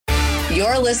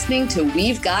You're listening to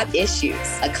We've Got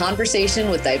Issues, a conversation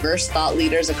with diverse thought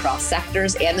leaders across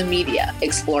sectors and the media,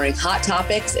 exploring hot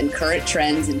topics and current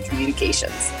trends in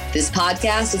communications. This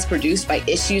podcast is produced by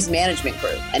Issues Management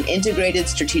Group, an integrated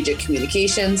strategic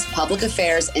communications, public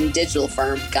affairs, and digital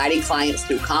firm guiding clients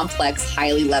through complex,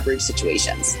 highly leveraged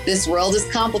situations. This world is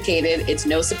complicated. It's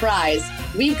no surprise.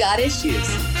 We've got issues.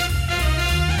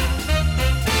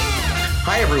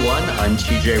 Hi, everyone. I'm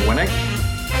TJ Winnick.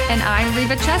 And I'm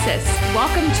Reva Chessis.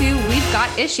 Welcome to We've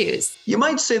Got Issues. You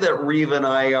might say that Reva and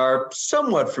I are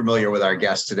somewhat familiar with our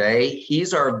guest today.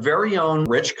 He's our very own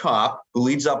Rich Kopp, who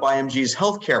leads up IMG's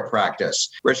healthcare practice.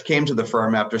 Rich came to the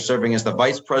firm after serving as the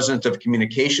Vice President of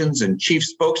Communications and Chief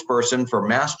Spokesperson for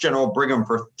Mass General Brigham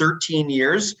for 13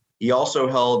 years. He also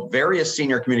held various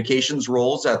senior communications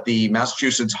roles at the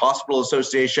Massachusetts Hospital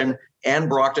Association and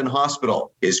Brockton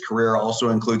Hospital. His career also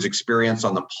includes experience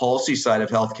on the policy side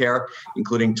of healthcare,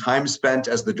 including time spent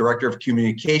as the Director of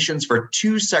Communications for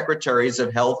 2 Secretaries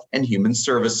of Health and Human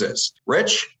Services.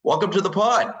 Rich, welcome to the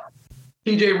pod.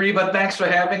 TJ, Reva, thanks for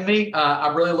having me.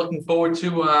 I'm really looking forward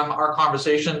to our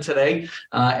conversation today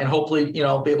and hopefully, be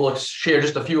able to share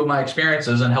just a few of my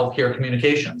experiences in healthcare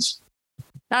communications.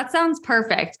 That sounds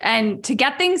perfect. And to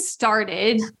get things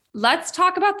started, let's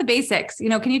talk about the basics.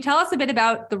 Can you tell us a bit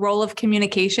about the role of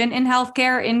communication in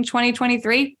healthcare in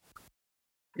 2023?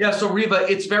 Yeah, so Reva,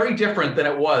 it's very different than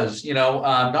it was,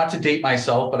 not to date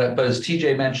myself, but as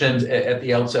TJ mentioned at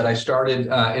the outset, I started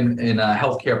in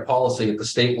healthcare policy at the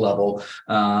state level,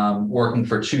 working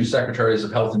for 2 Secretaries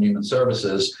of Health and Human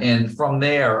Services. And from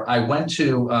there, I went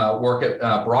to work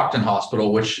at Brockton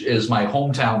Hospital, which is my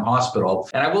hometown hospital.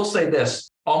 And I will say this.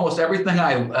 Almost everything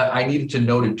I needed to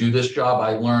know to do this job,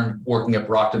 I learned working at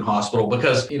Brockton Hospital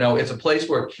because, it's a place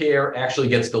where care actually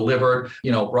gets delivered.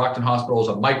 Brockton Hospital is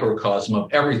a microcosm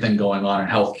of everything going on in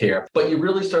healthcare. But you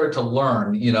really started to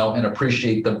learn, and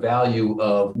appreciate the value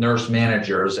of nurse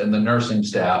managers and the nursing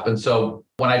staff. And so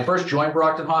when I first joined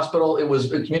Brockton Hospital,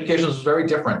 communications was very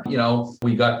different.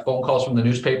 We got phone calls from the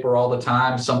newspaper all the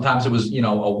time. Sometimes it was, a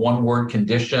one-word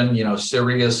condition,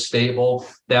 serious, stable,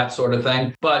 that sort of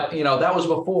thing. But, that was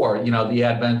before, the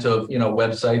advent of,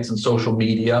 websites and social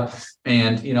media.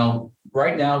 And,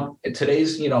 right now,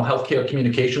 today's, healthcare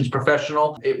communications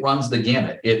professional, it runs the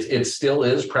gamut. It still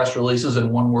is press releases and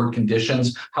one-word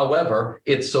conditions. However,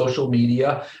 it's social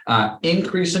media.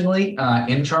 Increasingly,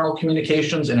 internal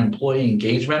communications and employee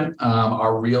engagement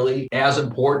are really as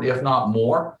important, if not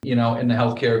more, in the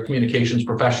healthcare communications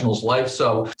professional's life.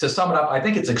 So to sum it up, I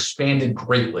think it's expanded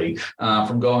greatly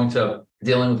from going to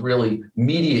dealing with really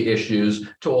media issues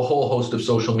to a whole host of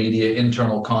social media,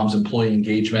 internal comms, employee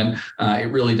engagement.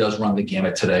 It really does run the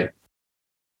gamut today.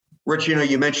 Rich,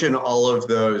 you mentioned all of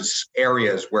those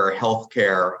areas where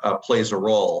healthcare plays a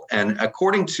role. And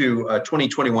according to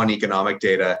 2021 economic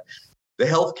data, the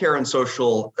healthcare and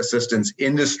social assistance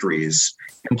industries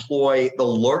employ the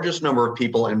largest number of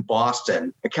people in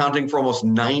Boston, accounting for almost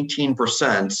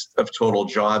 19% of total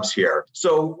jobs here.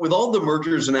 So with all the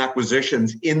mergers and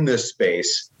acquisitions in this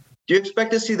space, do you expect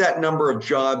to see that number of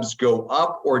jobs go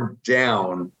up or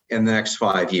down in the next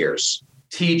 5 years?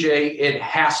 TJ, it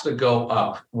has to go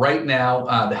up. Right now,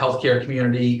 the healthcare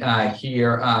community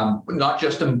here, not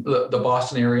just in the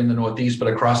Boston area in the Northeast, but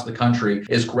across the country,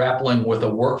 is grappling with a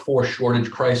workforce shortage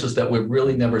crisis that we've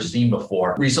really never seen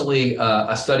before. Recently,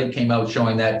 a study came out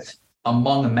showing that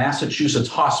among the Massachusetts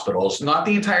hospitals, not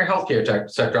the entire healthcare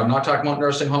sector, I'm not talking about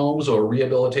nursing homes or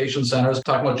rehabilitation centers, I'm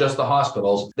talking about just the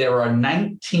hospitals, there are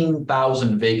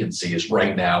 19,000 vacancies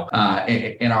right now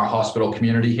in our hospital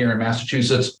community here in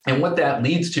Massachusetts. And what that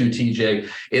leads to, TJ,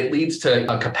 it leads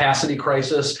to a capacity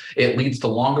crisis, it leads to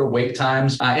longer wait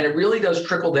times, and it really does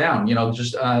trickle down.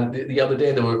 Just the other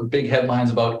day, there were big headlines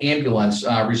about ambulance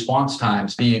response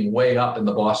times being way up in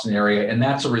the Boston area, and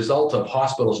that's a result of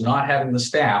hospitals not having the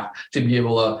staff to be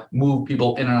able to move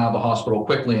people in and out of the hospital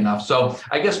quickly enough. So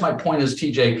I guess my point is,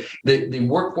 TJ, the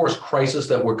workforce crisis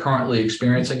that we're currently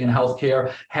experiencing in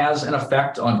healthcare has an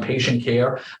effect on patient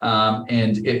care.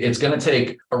 And it's going to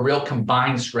take a real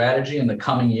combined strategy in the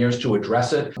coming years to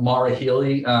address it. Maura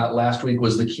Healey last week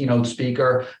was the keynote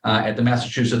speaker at the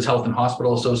Massachusetts Health and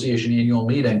Hospital Association annual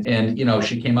meeting. And,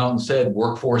 she came out and said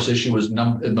workforce issue is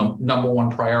the number one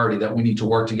priority that we need to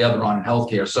work together on in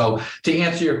healthcare. So to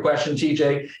answer your question,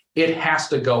 TJ, it has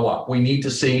to go up. We need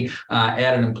to see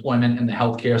added employment in the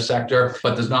healthcare sector,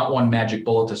 but there's not one magic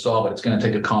bullet to solve it. It's going to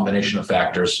take a combination of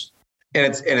factors.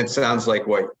 And it sounds like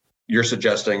what you're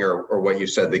suggesting, or what you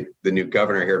said, the new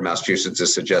governor here in Massachusetts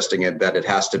is suggesting that it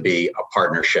has to be a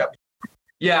partnership.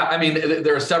 Yeah, I mean,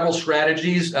 there are several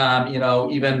strategies.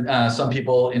 Even some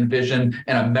people envision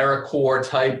an AmeriCorps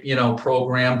type,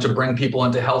 program to bring people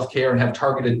into healthcare and have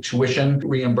targeted tuition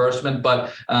reimbursement.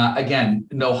 But again,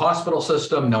 no hospital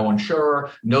system, no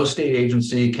insurer, no state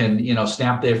agency can,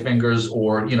 snap their fingers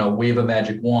or, wave a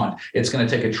magic wand. It's going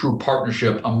to take a true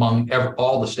partnership among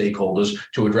all the stakeholders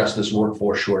to address this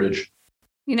workforce shortage.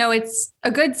 It's a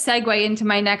good segue into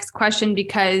my next question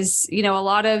because, a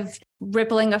lot of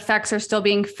rippling effects are still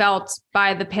being felt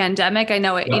by the pandemic. I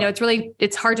know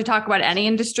it's hard to talk about any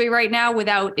industry right now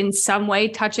without in some way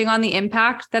touching on the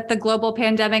impact that the global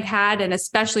pandemic had, and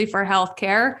especially for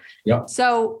healthcare. Yeah.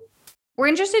 So we're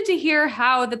interested to hear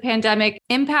how the pandemic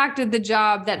impacted the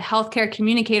job that healthcare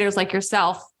communicators like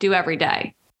yourself do every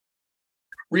day.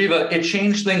 Reva, it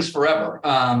changed things forever.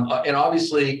 And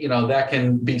obviously, that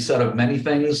can be said of many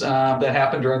things that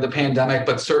happened during the pandemic,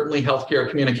 but certainly healthcare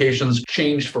communications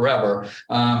changed forever.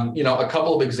 A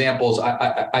couple of examples,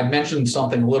 I mentioned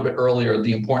something a little bit earlier,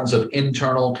 the importance of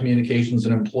internal communications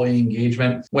and employee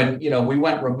engagement. When, we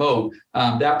went remote,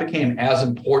 that became as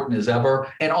important as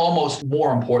ever and almost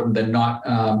more important than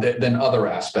other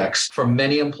aspects. For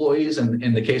many employees, and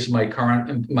in the case of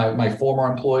my former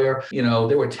employer,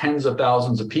 there were tens of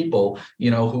thousands of people,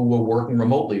 who were working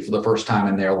remotely for the first time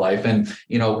in their life. And,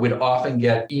 we'd often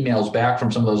get emails back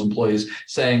from some of those employees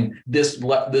saying this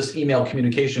email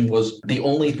communication was the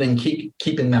only thing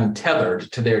keeping them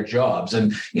tethered to their jobs.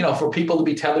 And, for people to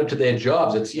be tethered to their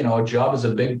jobs, it's, a job is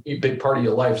a big part of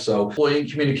your life. So employee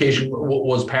communication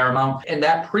was paramount. And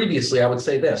that previously, I would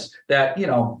say this, that,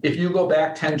 if you go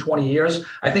back 10, 20 years,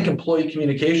 I think employee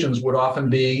communications would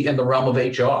often be in the realm of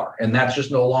HR. And that's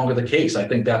just no longer the case. I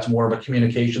think that's more of a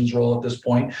communications role at this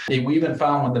point. We even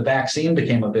found when the vaccine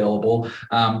became available,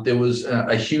 there was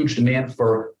a huge demand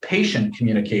for patient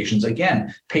communications.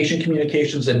 Again, patient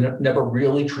communications had never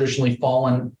really traditionally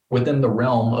fallen within the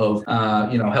realm of,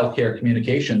 healthcare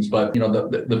communications, but,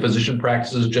 the physician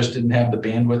practices just didn't have the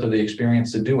bandwidth or the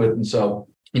experience to do it. And so,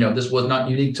 this was not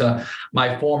unique to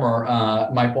my former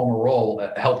role.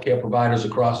 Healthcare providers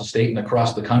across the state and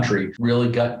across the country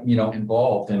really got,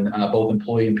 involved in both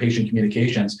employee and patient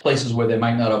communications, places where they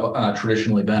might not have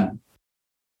traditionally been.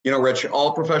 Rich,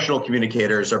 all professional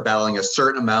communicators are battling a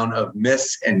certain amount of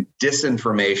mis and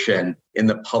disinformation in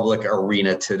the public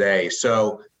arena today.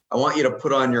 So I want you to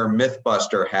put on your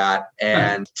Mythbuster hat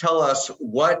and tell us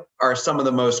what are some of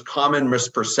the most common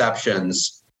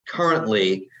misperceptions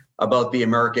currently about the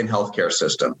American healthcare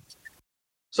system.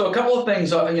 So a couple of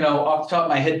things, off the top of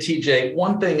my head, TJ.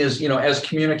 One thing is, as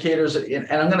communicators, and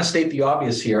I'm going to state the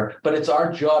obvious here, but it's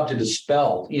our job to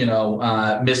dispel,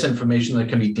 misinformation that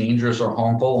can be dangerous or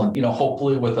harmful. And,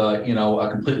 hopefully with a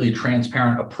completely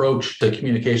transparent approach to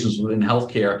communications within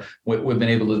healthcare, we've been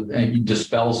able to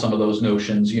dispel some of those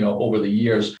notions, over the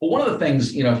years. But one of the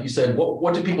things, if you said,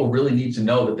 what do people really need to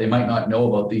know that they might not know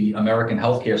about the American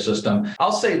healthcare system?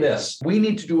 I'll say this, we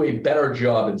need to do a better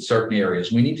job in certain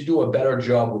areas. We need to do a better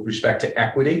job with respect to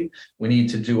equity. We need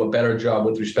to do a better job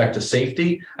with respect to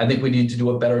safety. I think we need to do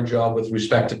a better job with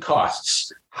respect to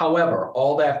costs. However,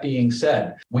 all that being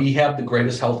said, we have the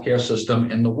greatest healthcare system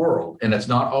in the world, and it's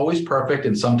not always perfect,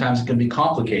 and sometimes it can be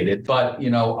complicated, but,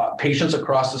 patients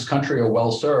across this country are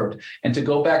well served. And to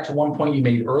go back to one point you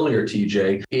made earlier,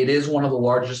 TJ, it is one of the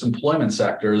largest employment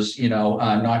sectors,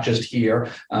 not just here,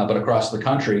 but across the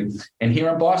country. And here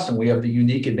in Boston, we have the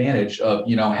unique advantage of,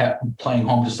 playing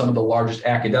home to some of the largest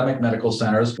academic medical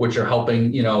centers, which are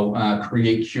helping,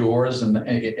 create cures and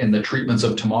the treatments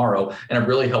of tomorrow, and have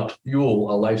really helped fuel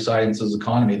a life sciences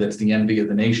economy that's the envy of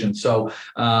the nation. So,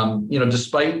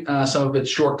 despite some of its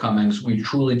shortcomings, we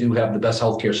truly do have the best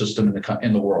healthcare system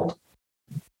in the world.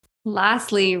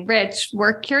 Lastly, Rich,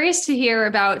 we're curious to hear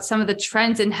about some of the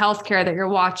trends in healthcare that you're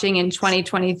watching in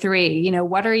 2023.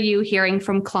 What are you hearing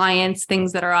from clients,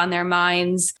 things that are on their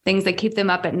minds, things that keep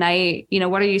them up at night?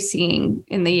 What are you seeing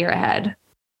in the year ahead?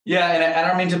 Yeah, and I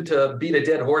don't mean to beat a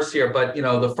dead horse here, but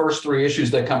the first three issues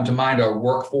that come to mind are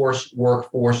workforce,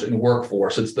 and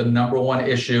workforce. It's the number one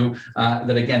issue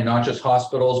that, again, not just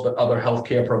hospitals, but other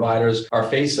healthcare providers are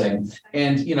facing.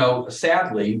 And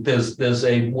sadly, there's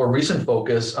a more recent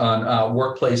focus on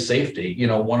workplace safety.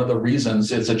 One of the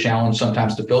reasons it's a challenge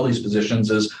sometimes to fill these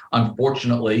positions is,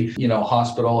 unfortunately,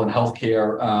 hospital and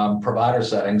healthcare provider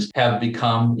settings have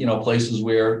become places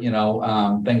where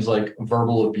things like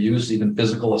verbal abuse, even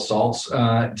physical assaults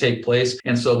take place.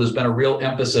 And so there's been a real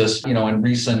emphasis, in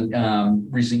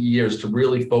recent years to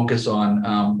really focus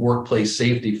on workplace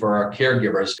safety for our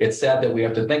caregivers. It's sad that we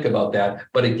have to think about that.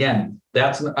 But again,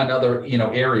 That's another,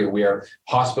 area where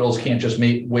hospitals can't just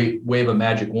wave a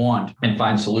magic wand and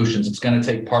find solutions. It's going to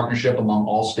take partnership among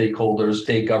all stakeholders,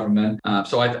 state government.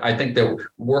 So I think that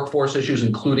workforce issues,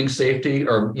 including safety,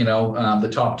 are the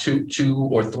top two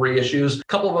or three issues. A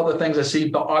couple of other things I see,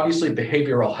 but obviously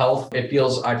behavioral health. I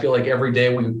feel like every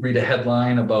day we read a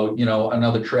headline about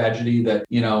another tragedy that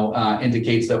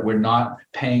indicates that we're not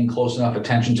paying close enough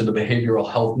attention to the behavioral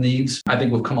health needs. I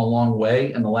think we've come a long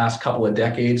way in the last couple of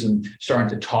decades and starting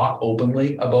to talk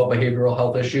openly about behavioral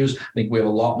health issues. I think we have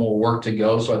a lot more work to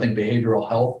go. So I think behavioral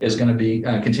health is going to be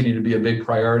continue to be a big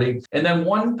priority. And then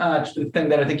one thing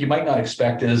that I think you might not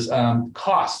expect is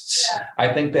costs.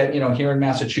 I think that here in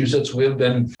Massachusetts, we've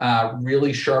been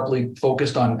really sharply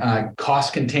focused on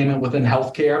cost containment within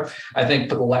healthcare. I think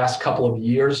for the last couple of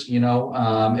years, it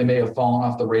may have fallen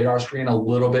off the radar screen a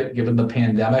little bit given the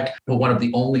pandemic. But one of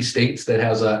the only states that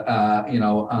has a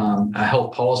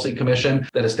health policy commission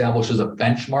that establishes a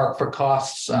benchmark for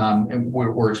costs. And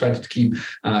we're expected to keep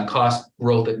cost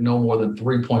growth at no more than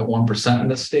 3.1% in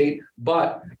the state.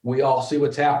 But we all see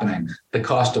what's happening. The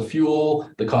cost of fuel,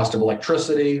 the cost of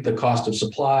electricity, the cost of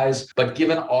supplies. But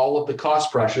given all of the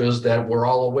cost pressures that we're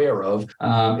all aware of,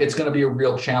 it's going to be a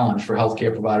real challenge for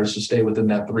healthcare providers to stay within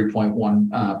that 3.1%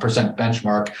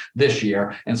 benchmark this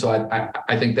year. And so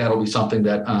I think that'll be something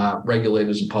that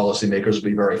regulators and policymakers will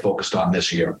be very focused on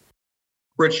this year.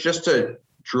 Rich, just to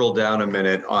drill down a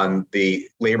minute on the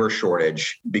labor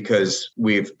shortage, because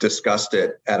we've discussed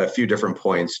it at a few different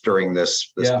points during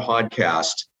this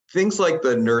podcast. Things like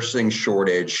the nursing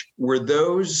shortage, were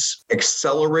those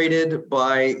accelerated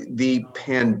by the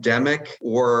pandemic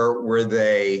or were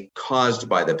they caused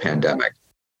by the pandemic?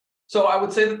 So I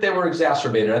would say that they were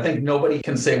exacerbated. I think nobody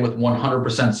can say with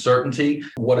 100% certainty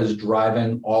what is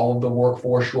driving all of the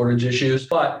workforce shortage issues,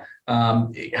 but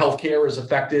healthcare is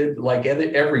affected like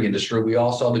every industry. We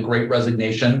all saw the Great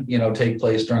Resignation, take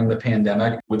place during the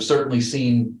pandemic. We've certainly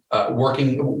seen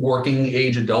working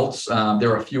age adults.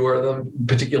 There are fewer of them,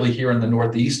 particularly here in the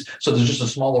Northeast. So there's just a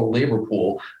smaller labor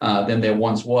pool than there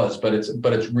once was. But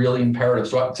it's really imperative.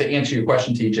 So to answer your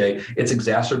question, TJ, it's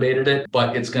exacerbated it,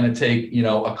 but it's going to take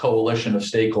a coalition of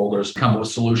stakeholders come up with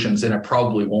solutions, and it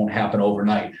probably won't happen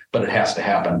overnight, but it has to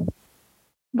happen.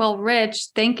 Well, Rich,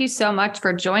 thank you so much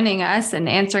for joining us and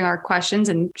answering our questions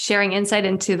and sharing insight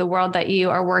into the world that you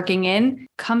are working in.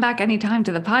 Come back anytime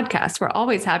to the podcast. We're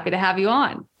always happy to have you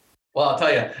on. Well, I'll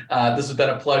tell you, this has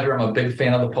been a pleasure. I'm a big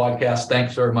fan of the podcast.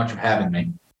 Thanks very much for having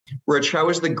me. Rich, how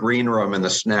was the green room and the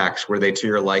snacks? Were they to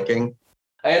your liking?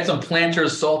 I had some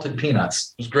Planters salted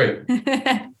peanuts. It was great.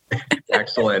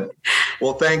 Excellent.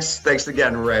 Well, thanks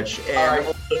again, Rich. And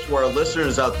also to our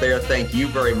listeners out there, thank you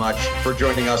very much for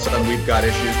joining us on We've Got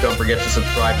Issues. Don't forget to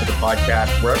subscribe to the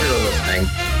podcast wherever you're listening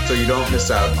so you don't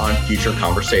miss out on future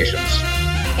conversations.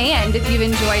 And if you've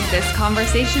enjoyed this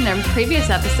conversation and previous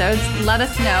episodes, let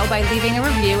us know by leaving a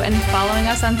review and following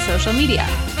us on social media.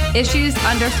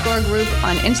 Issues_group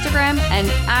on Instagram and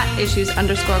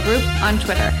 @issues_group on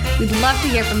Twitter. We'd love to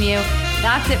hear from you.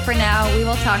 That's it for now. We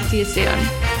will talk to you soon.